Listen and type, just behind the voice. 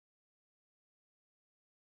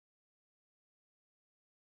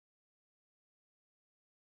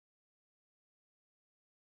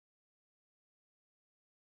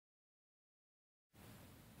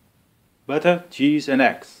Butter, cheese and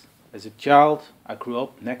eggs. As a child, I grew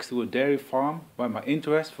up next to a dairy farm where my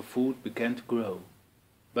interest for food began to grow.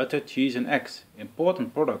 Butter, cheese and eggs,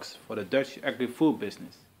 important products for the Dutch agri-food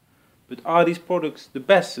business. But are these products the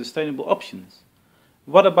best sustainable options?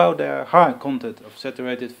 What about their high content of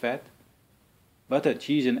saturated fat? Butter,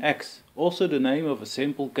 cheese and eggs, also the name of a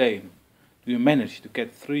simple game. Do you manage to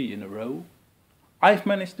get 3 in a row? I've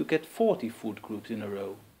managed to get 40 food groups in a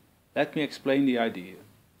row. Let me explain the idea.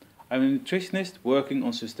 I'm a nutritionist working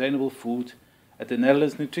on sustainable food at the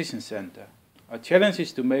Netherlands Nutrition Center. Our challenge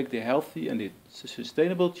is to make the healthy and the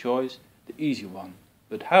sustainable choice the easy one.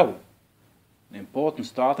 But how? An important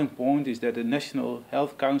starting point is that the National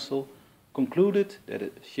Health Council concluded that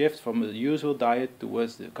a shift from the usual diet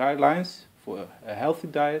towards the guidelines for a healthy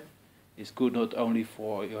diet is good not only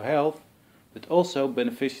for your health, but also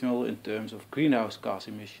beneficial in terms of greenhouse gas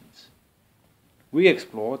emissions. We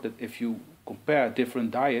explored that if you compare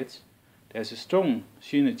different diets, there's a strong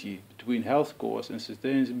synergy between health scores and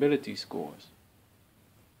sustainability scores.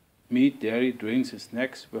 Meat, dairy, drinks and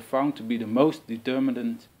snacks were found to be the most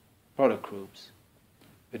determinant product groups.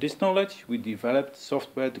 With this knowledge, we developed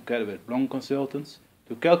software together with Blanc consultants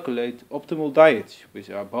to calculate optimal diets which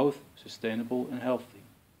are both sustainable and healthy.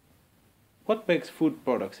 What makes food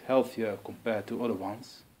products healthier compared to other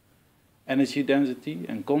ones? Energy density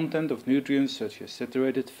and content of nutrients such as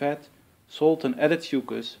saturated fat, salt and added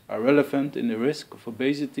sugars are relevant in the risk of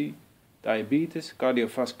obesity, diabetes,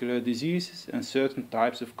 cardiovascular diseases and certain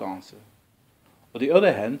types of cancer. On the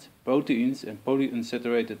other hand, proteins and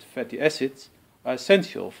polyunsaturated fatty acids are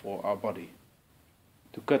essential for our body.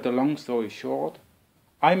 To cut a long story short,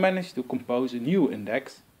 I managed to compose a new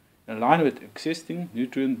index in line with existing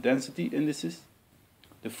nutrient density indices,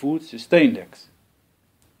 the Food Sustaindex.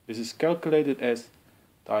 This is calculated as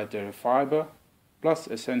dietary fiber plus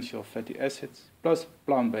essential fatty acids plus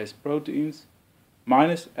plant-based proteins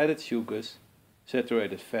minus added sugars,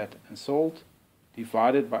 saturated fat and salt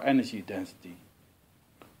divided by energy density.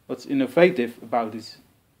 What's innovative about this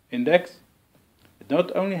index? It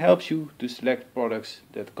not only helps you to select products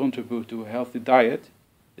that contribute to a healthy diet,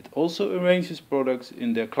 it also arranges products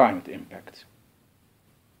in their climate impact.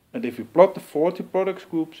 And if we plot the 40 product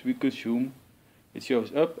groups we consume, it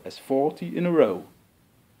shows up as 40 in a row.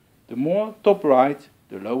 The more top right,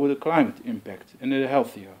 the lower the climate impact and the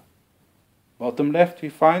healthier. Bottom left we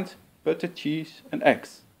find butter, cheese and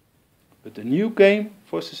eggs. But the new game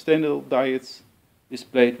for sustainable diets is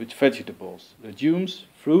played with vegetables, legumes,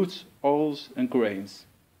 fruits, oils and grains.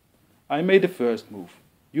 I made the first move.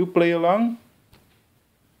 You play along?